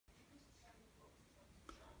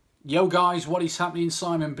Yo guys, what is happening?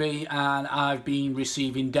 Simon B, and I've been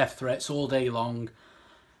receiving death threats all day long.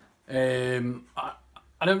 I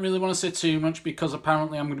don't really want to say too much because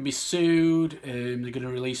apparently I'm going to be sued. They're going to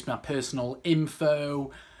release my personal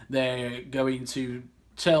info. They're going to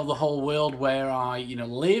tell the whole world where I,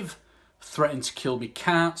 live. Threaten to kill me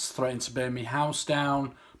cats. Threaten to burn my house down.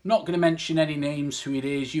 I'm not going to mention any names, who it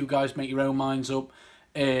is. You guys make your own minds up.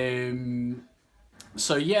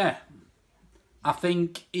 So yeah. I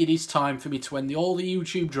think it is time for me to end all the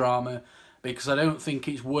YouTube drama because I don't think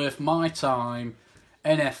it's worth my time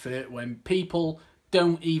and effort when people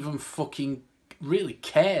don't even fucking really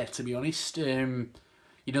care, to be honest. The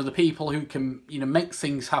people who can, make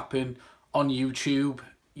things happen on YouTube,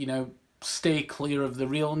 stay clear of the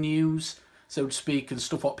real news, so to speak, and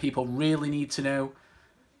stuff what people really need to know.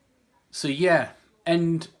 So yeah,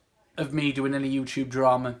 end of me doing any YouTube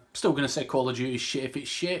drama. Still going to say Call of Duty is shit if it's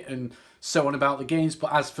shit and so on about the games,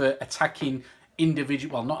 but as for attacking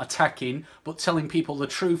individual, well, not attacking, but telling people the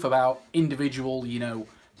truth about individual,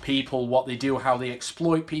 people, what they do, how they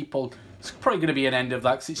exploit people, it's probably going to be an end of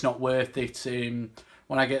that because it's not worth it.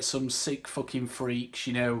 When I get some sick fucking freaks,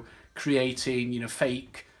 creating,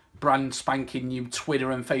 fake brand spanking new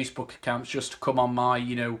Twitter and Facebook accounts just to come on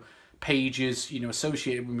my, pages,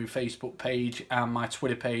 associated with my Facebook page and my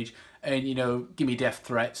Twitter page and, give me death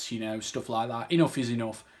threats, stuff like that. Enough is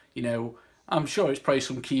enough. I'm sure it's probably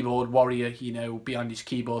some keyboard warrior, behind his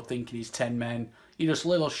keyboard thinking he's 10 men. You're just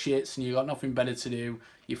little shits and you got nothing better to do.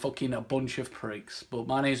 You're fucking a bunch of pricks. But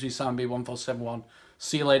my name's SimB1471.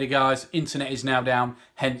 See you later, guys. Internet is now down,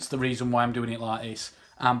 hence the reason why I'm doing it like this.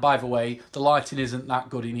 And by the way, the lighting isn't that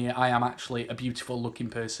good in here. I am actually a beautiful looking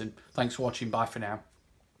person. Thanks for watching. Bye for now.